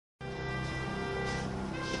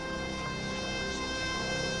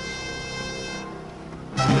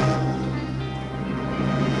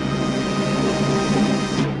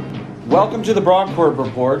Welcome to the Brodkorb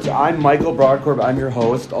Report. I'm Michael Brodkorb. I'm your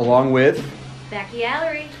host, along with Becky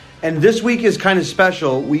Alery. And this week is kind of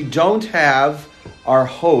special. We don't have our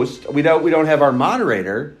host. We don't have our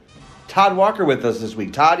moderator, Todd Walker, with us this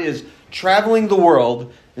week. Todd is traveling the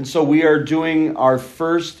world, and so we are doing our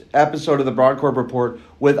first episode of the Brodkorb Report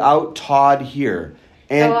without Todd here.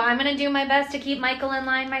 So I'm going to do my best to keep Michael in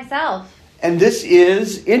line myself. And this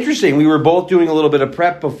is interesting. We were both doing a little bit of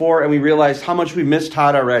prep before, and we realized how much we missed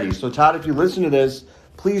Todd already. So, Todd, if you listen to this,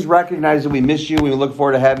 please recognize that we miss you. We look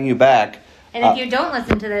forward to having you back. And if you don't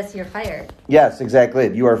listen to this, you're fired. Yes,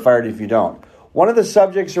 exactly. You are fired if you don't. One of the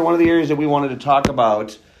subjects or one of the areas that we wanted to talk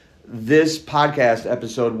about this podcast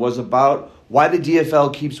episode was about why the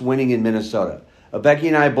DFL keeps winning in Minnesota. Becky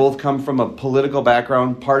and I both come from a political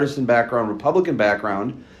background, partisan background, Republican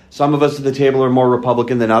background. Some of us at the table are more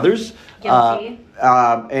Republican than others. Guilty.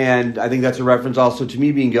 And I think that's a reference also to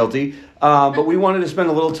me being guilty. But we wanted to spend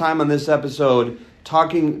a little time on this episode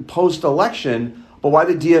talking post-election, but why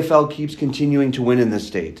the DFL keeps continuing to win in this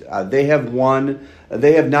state. They have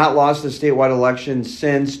not lost a statewide election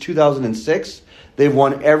since 2006. They've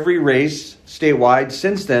won every race statewide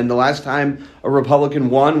since then. The last time a Republican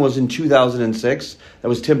won was in 2006. That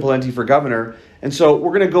was Tim Pawlenty for governor. And so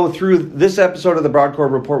we're going to go through this episode of the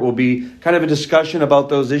Brodkorb Report will be kind of a discussion about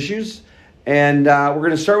those issues. And we're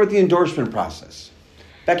going to start with the endorsement process.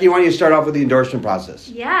 Becky, why don't you start off with the endorsement process?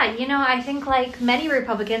 Yeah, I think like many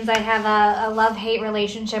Republicans, I have a love-hate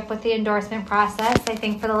relationship with the endorsement process. I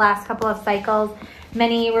think for the last couple of cycles,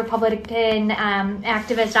 many Republican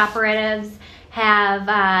activist operatives have,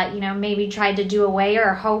 maybe tried to do away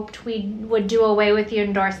or hoped we would do away with the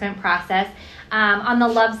endorsement process. On the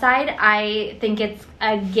love side, I think it's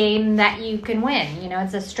a game that you can win.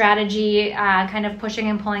 It's a strategy, kind of pushing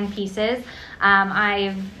and pulling pieces.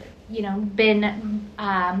 I've, been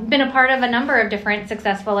a part of a number of different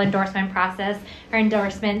successful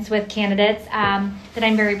endorsements with candidates that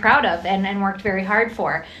I'm very proud of and worked very hard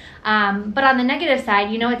for. But on the negative side,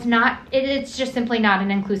 it's just simply not an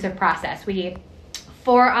inclusive process.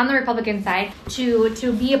 On the Republican side,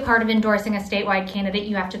 to be a part of endorsing a statewide candidate,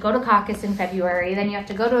 you have to go to caucus in February, then you have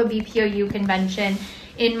to go to a BPOU convention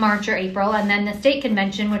in March or April, and then the state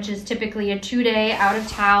convention, which is typically a 2-day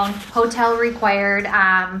out-of-town, hotel-required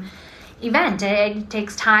event. It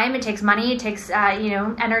takes time, it takes money, it takes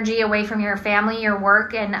energy away from your family, your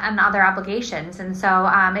work, and other obligations. And so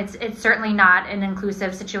it's certainly not an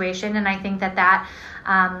inclusive situation, and I think that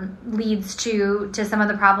leads to some of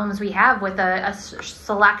the problems we have with a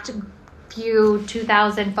select few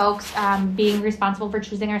 2,000 folks being responsible for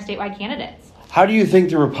choosing our statewide candidates. How do you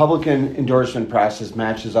think the Republican endorsement process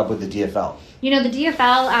matches up with the DFL? The DFL,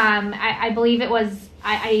 I believe it was,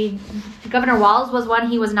 Governor Walz was one.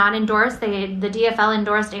 He was not endorsed. The DFL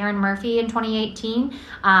endorsed Aaron Murphy in 2018.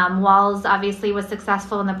 Walz obviously was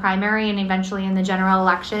successful in the primary and eventually in the general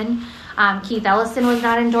election. Keith Ellison was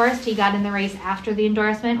not endorsed. He got in the race after the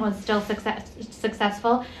endorsement, was still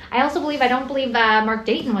successful. I don't believe Mark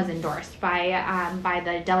Dayton was endorsed by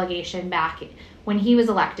the delegation back when he was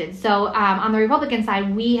elected. So on the Republican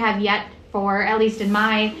side, we have yet, for at least in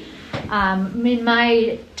my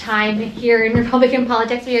time here in Republican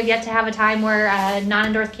politics, we have yet to have a time where a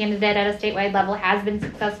non-endorsed candidate at a statewide level has been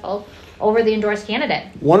successful over the endorsed candidate.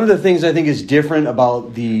 One of the things I think is different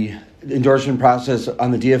about the endorsement process on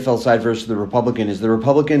the DFL side versus the Republican is the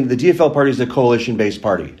DFL party is a coalition-based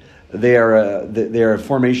party. They are a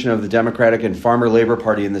formation of the Democratic and Farmer Labor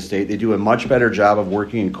Party in the state. They do a much better job of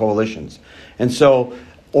working in coalitions. And so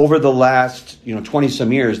over the last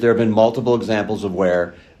 20-some years, there have been multiple examples of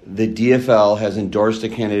where the DFL has endorsed a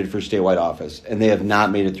candidate for statewide office, and they have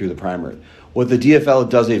not made it through the primary. What the DFL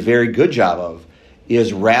does a very good job of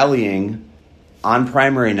is rallying on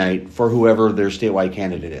primary night for whoever their statewide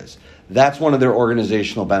candidate is. That's one of their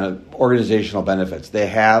organizational benefits. They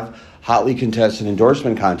have hotly contested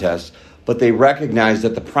endorsement contests, but they recognize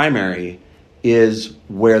that the primary is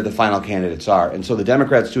where the final candidates are. And so the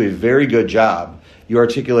Democrats do a very good job. You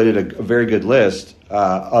articulated a very good list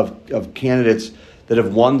of candidates that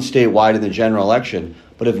have won statewide in the general election,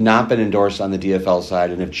 but have not been endorsed on the DFL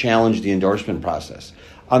side and have challenged the endorsement process.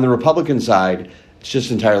 On the Republican side, it's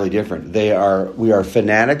just entirely different. We are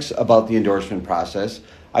fanatics about the endorsement process.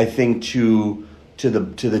 I think to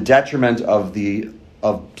the detriment of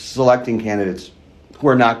selecting candidates who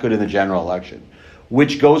are not good in the general election,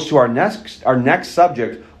 which goes to our next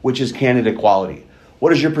subject, which is candidate quality.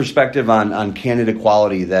 What is your perspective on candidate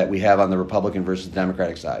quality that we have on the Republican versus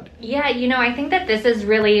Democratic side? Yeah, I think that this is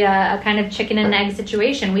really a kind of chicken and egg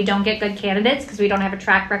situation. We don't get good candidates because we don't have a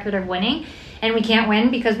track record of winning, and we can't win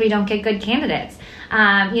because we don't get good candidates.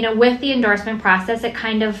 With the endorsement process, it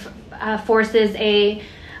kind of forces a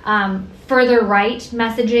further right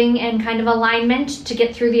messaging and kind of alignment to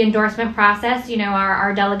get through the endorsement process.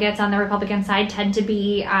 Our delegates on the Republican side tend to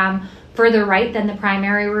be further right than the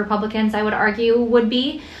primary Republicans, I would argue, would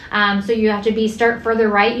be. So you have to start further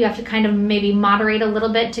right. You have to kind of maybe moderate a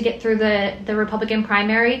little bit to get through the Republican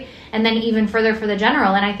primary, and then even further for the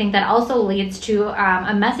general. And I think that also leads to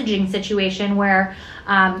a messaging situation where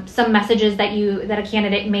some messages that a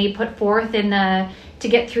candidate may put forth to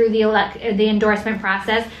get through the endorsement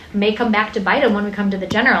process may come back to bite them when we come to the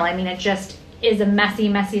general. I mean, it just is a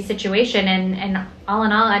messy situation. And all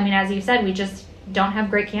in all, I mean, as you said, we just don't have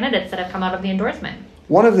great candidates that have come out of the endorsement.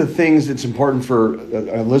 One of the things that's important for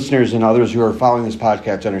our listeners and others who are following this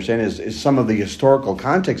podcast to understand is some of the historical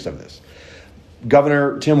context of this.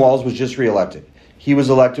 Governor Tim Walz was just reelected. He was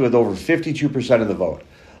elected with over 52% of the vote.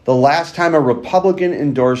 The last time a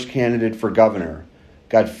Republican-endorsed candidate for governor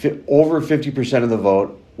got over 50% of the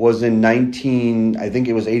vote was in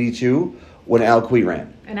 82, when Al Quie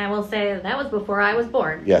ran. And I will say that was before I was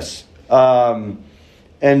born. Yes.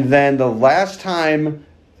 And then the last time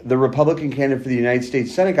the Republican candidate for the United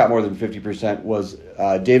States Senate got more than 50% was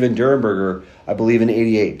David Durenberger, I believe, in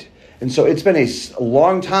 88. And so it's been a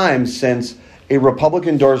long time since a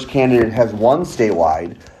Republican-endorsed candidate has won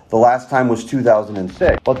statewide. The last time was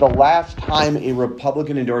 2006. But the last time a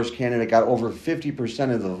Republican-endorsed candidate got over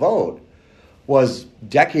 50% of the vote was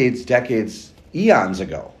decades, eons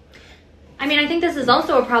ago. I mean, I think this is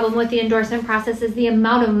also a problem with the endorsement process, is the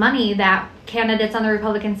amount of money that candidates on the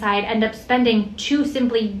Republican side end up spending to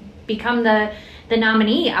simply become the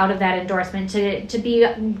nominee out of that endorsement.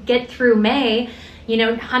 To get through May,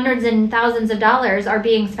 hundreds and thousands of dollars are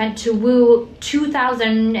being spent to woo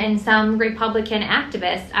 2,000 and some Republican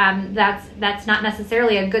activists. That's not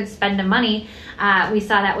necessarily a good spend of money. We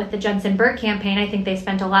saw that with the Jensen Burke campaign. I think they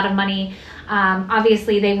spent a lot of money.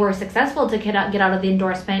 Obviously, they were successful to get out of the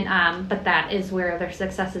endorsement, but that is where their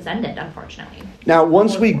successes ended, unfortunately. Now,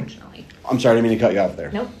 I'm sorry, I didn't mean to cut you off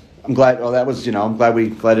there. Nope. I'm glad. Well, that was, I'm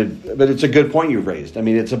glad but it's a good point you've raised. I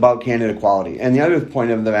mean, it's about candidate equality, and the other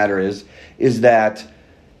point of the matter is that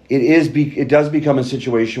it does become a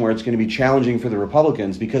situation where it's going to be challenging for the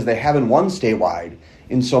Republicans because they haven't won statewide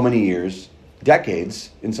in so many years,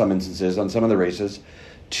 decades in some instances on some of the races,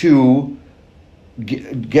 to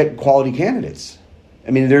get quality candidates.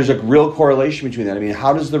 I mean, there's a real correlation between that. I mean,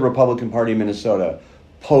 how does the Republican Party in Minnesota,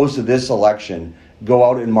 post this election, go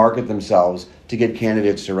out and market themselves to get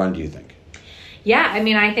candidates to run, do you think? Yeah, I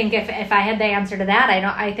mean, I think if I had the answer to that,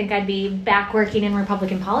 I think I'd be back working in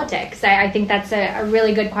Republican politics. I think that's a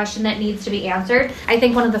really good question that needs to be answered. I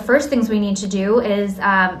think one of the first things we need to do is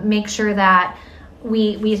make sure that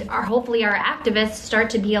we are, hopefully our activists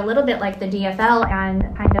start to be a little bit like the DFL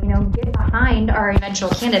and kind of, get behind our eventual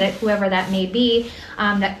candidate, whoever that may be,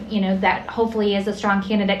 that hopefully is a strong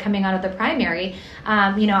candidate coming out of the primary.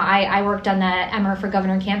 I worked on the Emmer for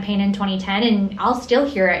Governor campaign in 2010, and I'll still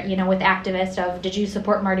hear it, with activists of, did you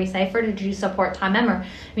support Marty Seifert? Did you support Tom Emmer?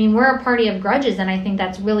 I mean, we're a party of grudges, and I think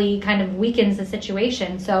that's really kind of weakens the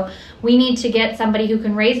situation. So we need to get somebody who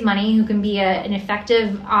can raise money, who can be an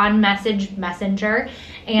effective on-message messenger,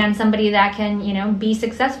 and somebody that can, be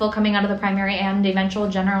successful coming out of the primary and the eventual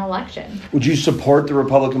general election. Would you support the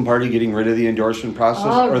Republican Party getting rid of the endorsement process,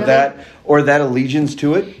 or that allegiance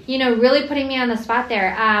to it? Really putting me on the spot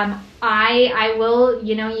there. I will,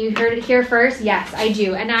 you heard it here first. Yes, I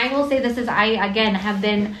do. And I will say this is, I, again, have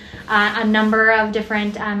been a number of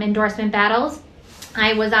different endorsement battles.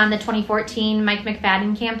 I was on the 2014 Mike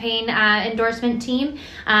McFadden campaign endorsement team.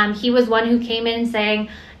 He was one who came in saying,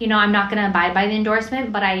 I'm not going to abide by the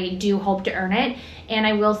endorsement, but I do hope to earn it. And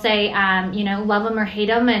I will say, love him or hate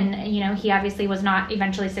him, and, he obviously was not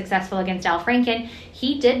eventually successful against Al Franken.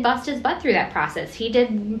 He did bust his butt through that process. He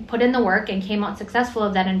did put in the work and came out successful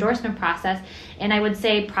of that endorsement process. And I would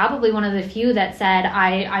say probably one of the few that said,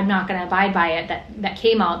 I'm not going to abide by it, that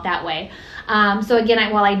came out that way. So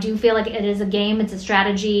again, while I do feel like it is a game, it's a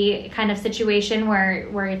strategy kind of situation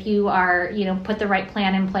where if you are, put the right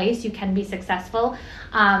plan in place, you can be successful.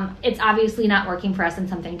 It's obviously not working for us, and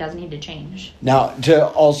something does need to change. Now, to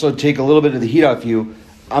also take a little bit of the heat off you,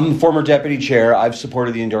 I'm the former deputy chair. I've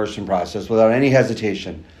supported the endorsement process without any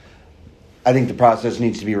hesitation. I think the process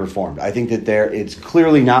needs to be reformed. I think that it's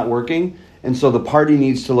clearly not working, and so the party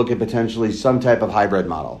needs to look at potentially some type of hybrid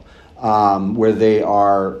model. Where they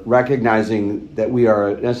are recognizing that we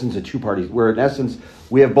are, in essence, a two-party. Where, in essence,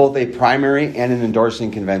 we have both a primary and an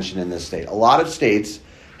endorsing convention in this state. A lot of states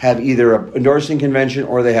have either an endorsing convention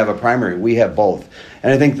or they have a primary. We have both.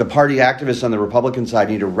 And I think the party activists on the Republican side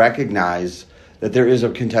need to recognize that there is a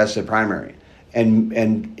contested primary.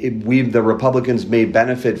 the Republicans may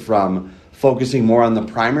benefit from focusing more on the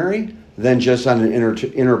primary than just on an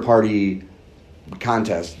inter-party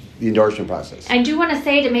contest, the endorsement process. I do want to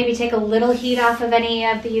say, to maybe take a little heat off of any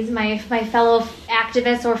of these, my fellow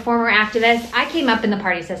activists or former activists, I came up in the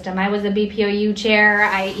party system. I was a BPOU chair.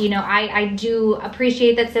 I do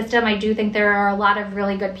appreciate that system. I do think there are a lot of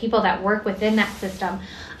really good people that work within that system.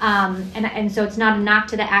 And so it's not a knock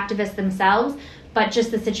to the activists themselves, but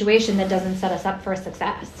just the situation that doesn't set us up for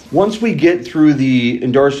success. Once we get through the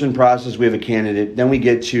endorsement process, we have a candidate, then we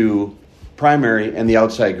get to primary and the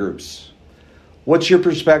outside groups. What's your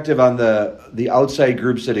perspective on the outside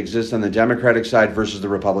groups that exist on the Democratic side versus the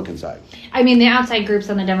Republican side? I mean, the outside groups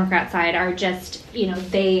on the Democrat side are just,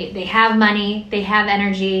 they have money, they have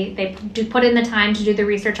energy, they do put in the time to do the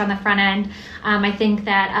research on the front end. I think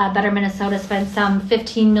that Better Minnesota spent some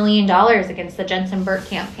 $15 million against the Jensen Burke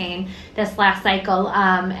campaign this last cycle.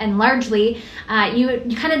 And largely,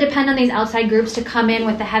 you kind of depend on these outside groups to come in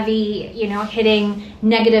with the heavy, hitting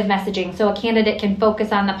negative messaging. So a candidate can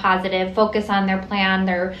focus on the positive, focus on their plan,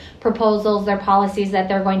 their proposals, their policies that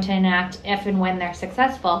they're going to enact if and when they're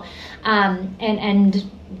successful.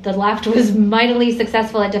 And the left was mightily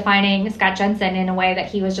successful at defining Scott Jensen in a way that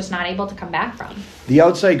he was just not able to come back from. The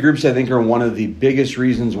outside groups, I think, are one of the biggest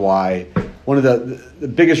reasons why the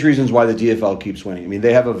biggest reasons why the DFL keeps winning. I mean,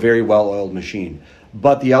 they have a very well-oiled machine.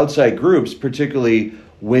 But the outside groups, particularly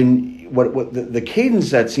when the cadence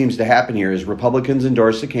that seems to happen here is Republicans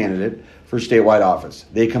endorse a candidate for statewide office.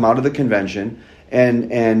 They come out of the convention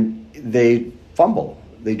and they fumble.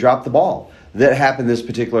 They drop the ball. That happened this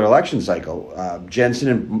particular election cycle.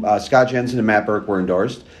 Scott Jensen and Matt Burke were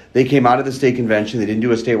endorsed. They came out of the state convention. They didn't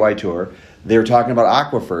do a statewide tour. They were talking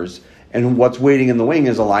about aquifers. And what's waiting in the wing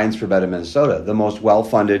is Alliance for Better Minnesota, the most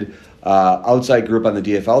well-funded outside group on the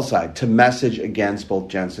DFL side, to message against both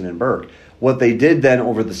Jensen and Burke. What they did then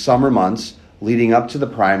over the summer months leading up to the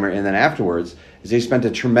primary and then afterwards is they spent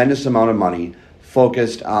a tremendous amount of money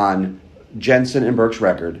focused on Jensen and Burke's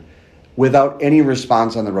record without any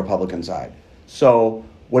response on the Republican side. So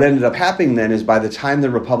what ended up happening then is by the time the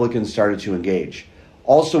Republicans started to engage,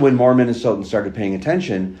 also when more Minnesotans started paying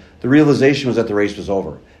attention, the realization was that the race was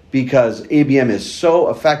over because ABM is so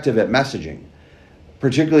effective at messaging,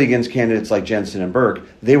 particularly against candidates like Jensen and Burke.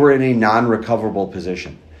 They were in a non-recoverable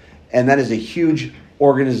position. And that is a huge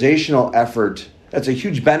organizational effort. That's a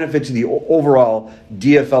huge benefit to the overall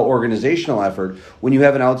DFL organizational effort when you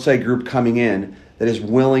have an outside group coming in that is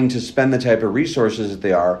willing to spend the type of resources that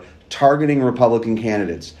they are targeting Republican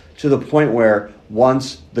candidates to the point where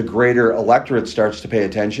once the greater electorate starts to pay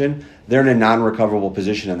attention, they're in a non-recoverable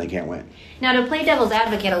position and they can't win. Now, to play devil's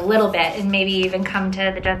advocate a little bit and maybe even come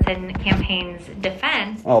to the Jensen campaign's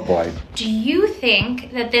defense. Oh, boy. Do you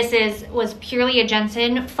think that this was purely a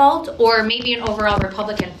Jensen fault or maybe an overall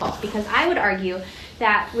Republican fault? Because I would argue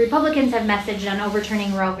that Republicans have messaged on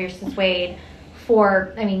overturning Roe versus Wade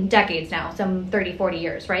for, decades now, some 30, 40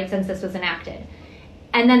 years, right, since this was enacted.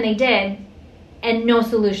 And then they did, and no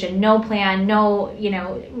solution, no plan, no,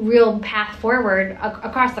 real path forward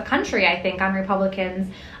across the country, I think, on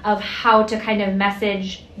Republicans of how to kind of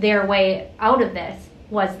message their way out of this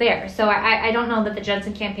was there. So I don't know that the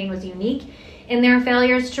Jensen campaign was unique in their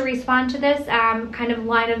failures to respond to this kind of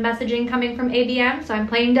line of messaging coming from ABM. So I'm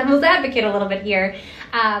playing devil's advocate a little bit here.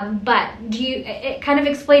 But do you kind of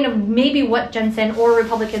explain maybe what Jensen or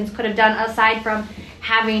Republicans could have done aside from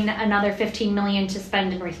having another $15 million to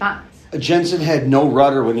spend in response? Jensen had no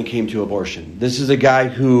rudder when it came to abortion. This is a guy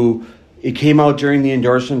who, it came out during the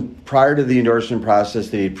endorsement, prior to the endorsement process,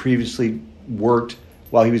 that he had previously worked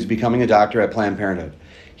while he was becoming a doctor at Planned Parenthood.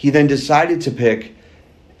 He then decided to pick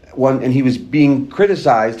one, and he was being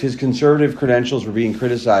criticized. His conservative credentials were being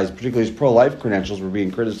criticized, particularly his pro-life credentials were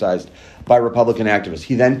being criticized by Republican activists.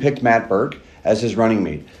 He then picked Matt Burke as his running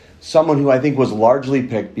mate, someone who I think was largely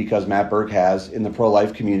picked because Matt Burke has, in the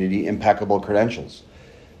pro-life community, impeccable credentials.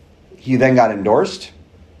 He then got endorsed,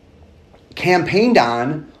 campaigned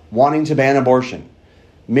on wanting to ban abortion,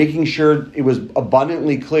 making sure it was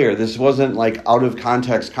abundantly clear. This wasn't like out of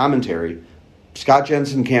context commentary. Scott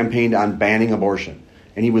Jensen campaigned on banning abortion,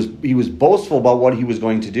 and he was boastful about what he was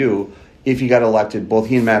going to do if he got elected. Both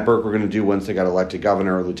he and Matt Burke were going to do once they got elected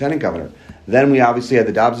governor or lieutenant governor. Then we obviously had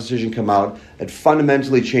the Dobbs decision come out that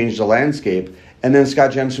fundamentally changed the landscape, and then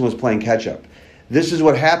Scott Jensen was playing catch up. This is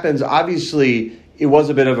what happens. Obviously, it was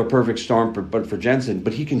a bit of a perfect storm for Jensen,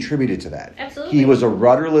 but he contributed to that. Absolutely. He was a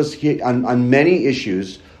rudderless, on many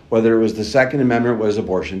issues, whether it was the Second Amendment or was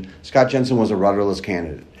abortion, Scott Jensen was a rudderless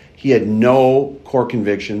candidate. He had no core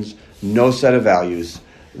convictions, no set of values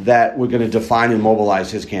that were going to define and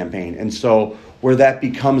mobilize his campaign. And so Where that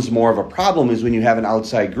becomes more of a problem is when you have an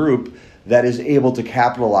outside group that is able to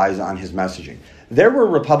capitalize on his messaging. There were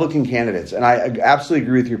Republican candidates, and I absolutely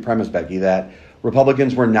agree with your premise, Becky, that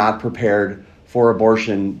Republicans were not prepared for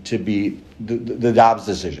abortion to be the Dobbs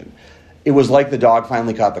decision. It was like the dog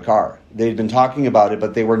finally caught the car. They'd been talking about it,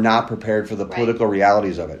 but they were not prepared for the political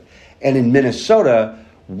realities of it. And in Minnesota,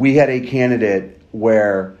 we had a candidate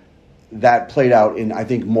where that played out in, I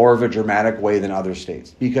think, more of a dramatic way than other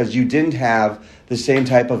states, because you didn't have the same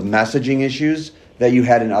type of messaging issues that you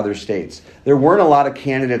had in other states. There weren't a lot of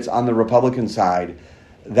candidates on the Republican side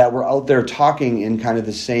that were out there talking in kind of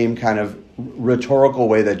the same kind of rhetorical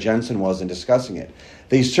way that Jensen was in discussing it.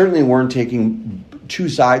 They certainly weren't taking two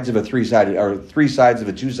sides of a three-sided or three sides of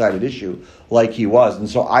a two-sided issue like he was. And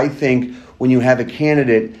so I think when you have a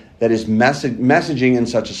candidate that is messaging in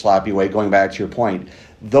such a sloppy way, going back to your point,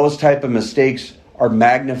 those type of mistakes are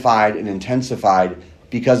magnified and intensified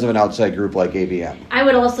because of an outside group like ABM. I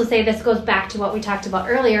would also say this goes back to what we talked about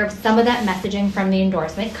earlier, some of that messaging from the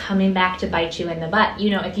endorsement coming back to bite you in the butt.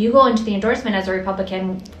 You know, if you go into the endorsement as a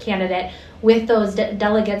Republican candidate with those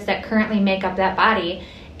delegates that currently make up that body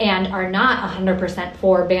and are not 100%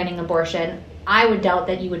 for banning abortion, I would doubt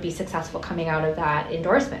that you would be successful coming out of that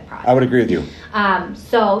endorsement process. I would agree with you.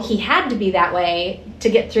 So he had to be that way to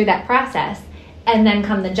get through that process. And then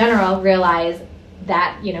come the general realize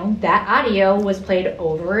that, you know, that audio was played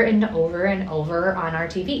over and over and over on our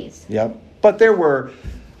TVs. Yep. But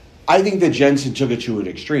I think that Jensen took it to an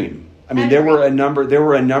extreme. I mean, there were a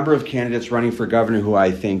number of candidates running for governor who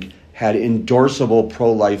I think had endorsable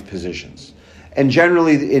pro-life positions. And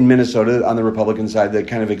generally in Minnesota, on the Republican side, the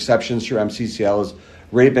kind of exceptions to MCCL is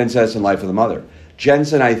rape, incest, and life of the mother.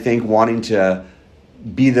 Jensen, I think, wanting to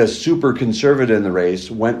be the super conservative in the race,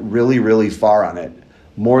 went really, really far on it,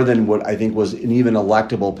 more than what I think was an even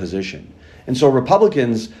electable position. And so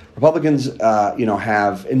Republicans,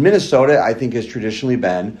 have, in Minnesota, I think has traditionally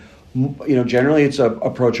been, generally it's a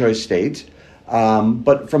pro-choice state.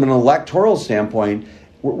 But from an electoral standpoint,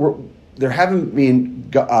 there haven't been,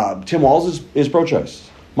 Tim Walz is pro-choice.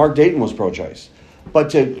 Mark Dayton was pro-choice.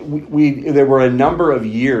 But there were a number of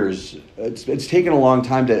years, it's taken a long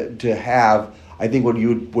time to have, I think, what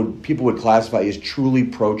people would classify as truly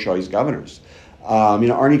pro-choice governors.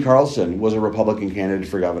 Arnie Carlson was a Republican candidate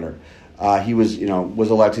for governor. He was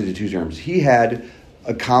elected to 2 terms. He had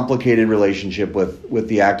a complicated relationship with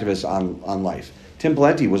the activists on life. Tim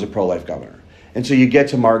Pawlenty was a pro-life governor, and so you get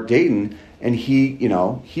to Mark Dayton, and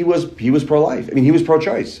he was pro-life. I mean, he was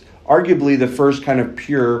pro-choice. Arguably, the first kind of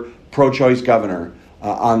pure pro-choice governor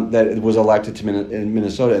that was elected in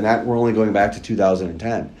Minnesota, and that we're only going back to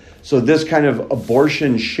 2010. So this kind of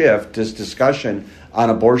abortion shift, this discussion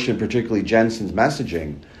on abortion, particularly Jensen's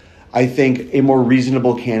messaging, I think a more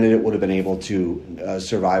reasonable candidate would have been able to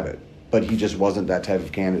survive it. But he just wasn't that type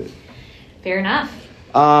of candidate. Fair enough.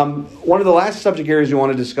 One of the last subject areas we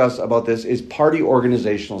want to discuss about this is party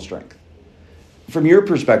organizational strength. From your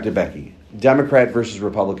perspective, Becky, Democrat versus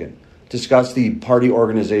Republican, discuss the party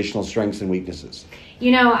organizational strengths and weaknesses.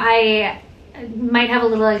 I might have a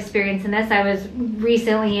little experience in this. I was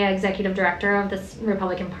recently executive director of this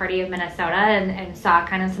Republican Party of Minnesota and saw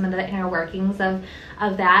kind of some of the inner workings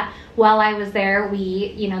of that. While I was there,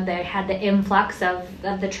 they had the influx of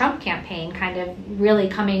the Trump campaign kind of really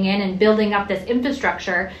coming in and building up this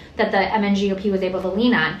infrastructure that the MNGOP was able to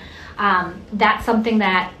lean on. That's something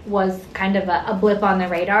that was kind of a blip on the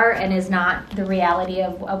radar and is not the reality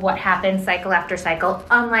of what happens cycle after cycle,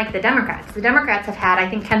 unlike the Democrats. The Democrats have had, I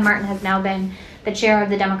think Ken Martin has now been the chair of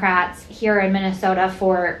the Democrats here in Minnesota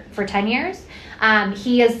for 10 years.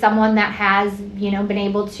 He is someone that has, been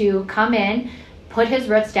able to come in, put his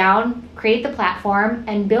roots down, create the platform,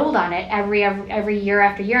 and build on it every year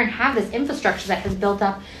after year, and have this infrastructure that has built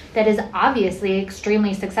up that is obviously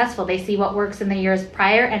extremely successful. They see what works in the years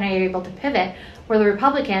prior and are able to pivot. Where the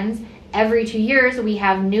Republicans, every 2 years, we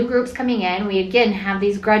have new groups coming in. We, again, have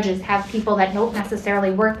these grudges, have people that don't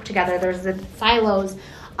necessarily work together. There's the silos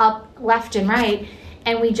up left and right,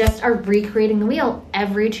 and we just are recreating the wheel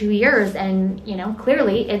every 2 years. And,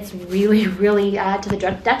 clearly it's really, really to the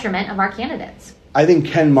detriment of our candidates. I think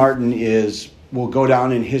Ken Martin will go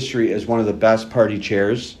down in history as one of the best party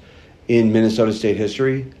chairs in Minnesota state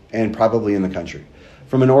history and probably in the country.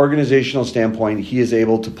 From an organizational standpoint, he is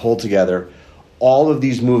able to pull together all of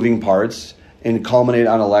these moving parts and culminate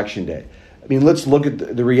on Election Day. I mean, let's look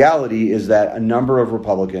at the reality is that a number of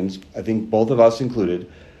Republicans, I think both of us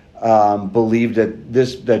included, believe that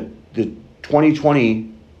the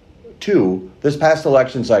 2022, this past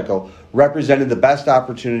election cycle, represented the best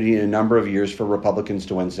opportunity in a number of years for Republicans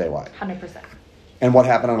to win statewide. 100%. And what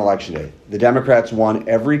happened on Election Day? The Democrats won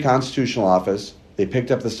every constitutional office. They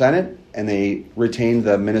picked up the Senate, and they retained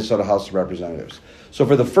the Minnesota House of Representatives. So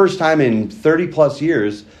for the first time in 30-plus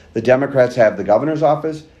years, the Democrats have the governor's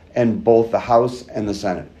office and both the House and the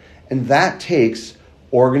Senate. And that takes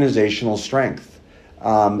organizational strength.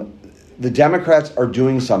 The Democrats are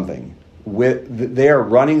doing something. They are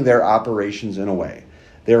running their operations in a way.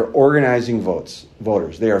 They're organizing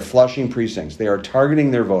voters. They are flushing precincts. They are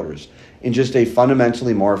targeting their voters in just a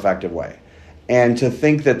fundamentally more effective way. And to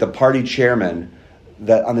think that the party chairman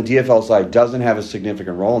that on the DFL side doesn't have a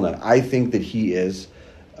significant role in that, I think that he is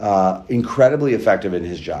incredibly effective in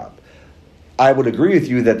his job. I would agree with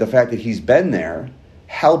you that the fact that he's been there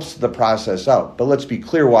helps the process out. But let's be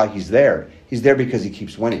clear why he's there. He's there because he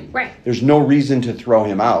keeps winning. Right. There's no reason to throw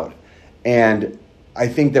him out. And I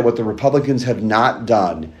think that what the Republicans have not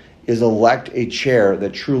done is elect a chair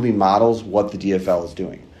that truly models what the DFL is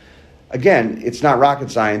doing. Again, it's not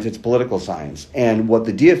rocket science, it's political science. And what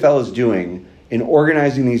the DFL is doing in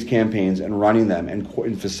organizing these campaigns and running them and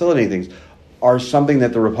facilitating things are something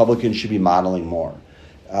that the Republicans should be modeling more.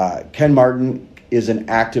 Ken Martin is an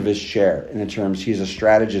activist chair in terms, he's a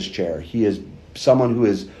strategist chair. He is someone who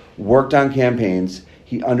has worked on campaigns.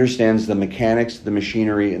 He understands the mechanics, the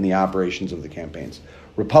machinery, and the operations of the campaigns.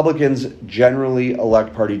 Republicans generally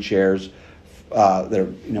elect party chairs that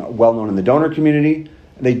are well known in the donor community.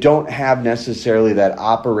 They don't have necessarily that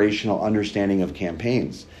operational understanding of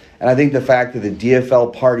campaigns. And I think the fact that the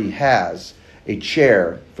DFL party has a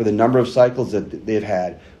chair for the number of cycles that they've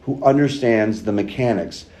had who understands the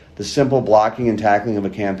mechanics, the simple blocking and tackling of a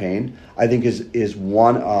campaign, I think is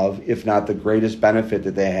one of, if not the greatest benefit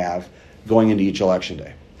that they have going into each election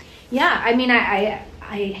day. Yeah, I mean, I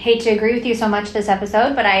hate to agree with you so much this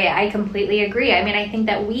episode, but I completely agree. I mean, I think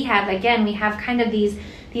that we have kind of these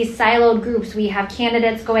siloed groups. We have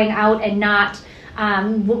candidates going out and not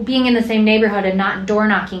being in the same neighborhood and not door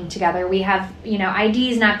knocking together. We have,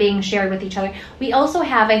 IDs not being shared with each other. We also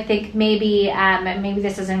have, I think, maybe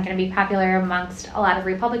this isn't going to be popular amongst a lot of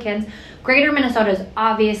Republicans. Greater Minnesota is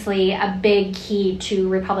obviously a big key to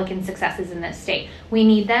Republican successes in this state. We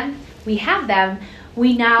need them. We have them.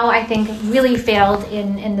 We now, I think, really failed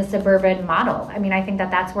in the suburban model. I mean, I think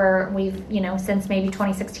that's where we've, since maybe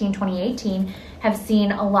 2016, 2018, have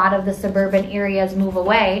seen a lot of the suburban areas move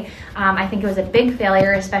away. I think it was a big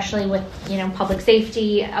failure, especially with, public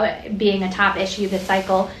safety being a top issue this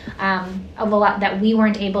cycle, of a lot that we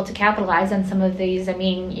weren't able to capitalize on some of these,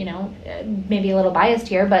 maybe a little biased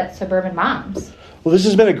here, but suburban moms. Well, this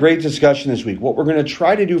has been a great discussion this week. What we're going to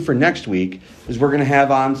try to do for next week is we're going to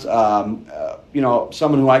have on,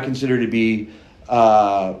 someone who I consider to be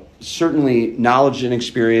certainly knowledge and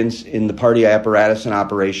experience in the party apparatus and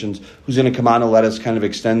operations, who's going to come on and let us kind of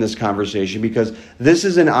extend this conversation, because this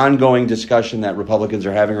is an ongoing discussion that Republicans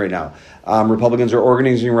are having right now. Republicans are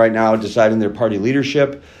organizing right now, deciding their party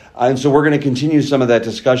leadership. And so we're going to continue some of that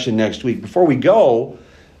discussion next week. Before we go,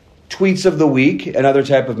 tweets of the week and other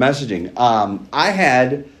type of messaging. I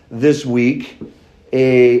had this week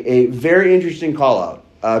a very interesting call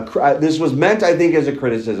out. This was meant, I think, as a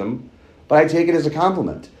criticism, but I take it as a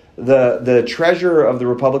compliment. The treasurer of the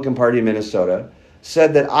Republican Party in Minnesota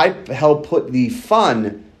said that I helped put the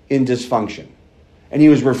fun in dysfunction. And he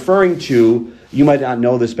was referring to, you might not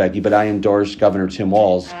know this, Becky, but I endorsed Governor Tim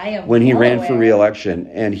Walz when he ran for re-election.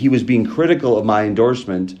 And he was being critical of my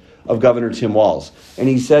endorsement of Governor Tim Walz. And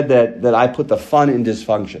he said that I put the fun in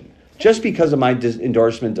dysfunction just because of my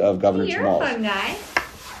endorsement of Governor Tim Walz. You're a fun guy.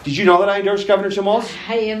 Did you know that I endorsed Governor Tim Walz?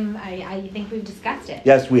 I think we've discussed it.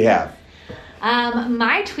 Yes, we have.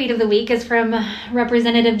 My tweet of the week is from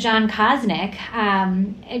Representative John Kosnick,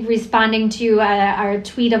 responding to our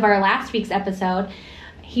tweet of our last week's episode.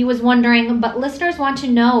 He was wondering, but listeners want to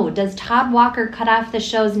know, does Todd Walker cut off the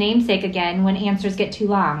show's namesake again when answers get too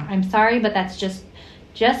long? I'm sorry, but that's just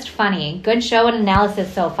funny. Good show and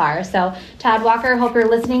analysis so far. So, Todd Walker, hope you're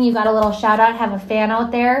listening. You got a little shout out. Have a fan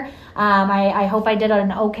out there. I hope I did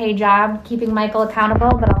an okay job keeping Michael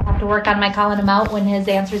accountable, but I'll have to work on my calling him out when his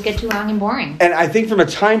answers get too long and boring. And I think from a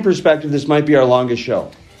time perspective, this might be our longest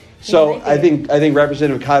show. So I think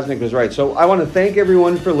Representative Kosnick was right. So I want to thank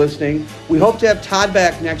everyone for listening. We hope to have Todd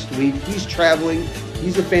back next week. He's traveling.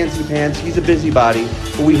 He's a fancy pants. He's a busybody.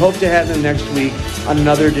 But we hope to have him next week on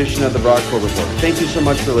another edition of the Brodkorb Report. Thank you so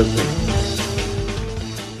much for listening.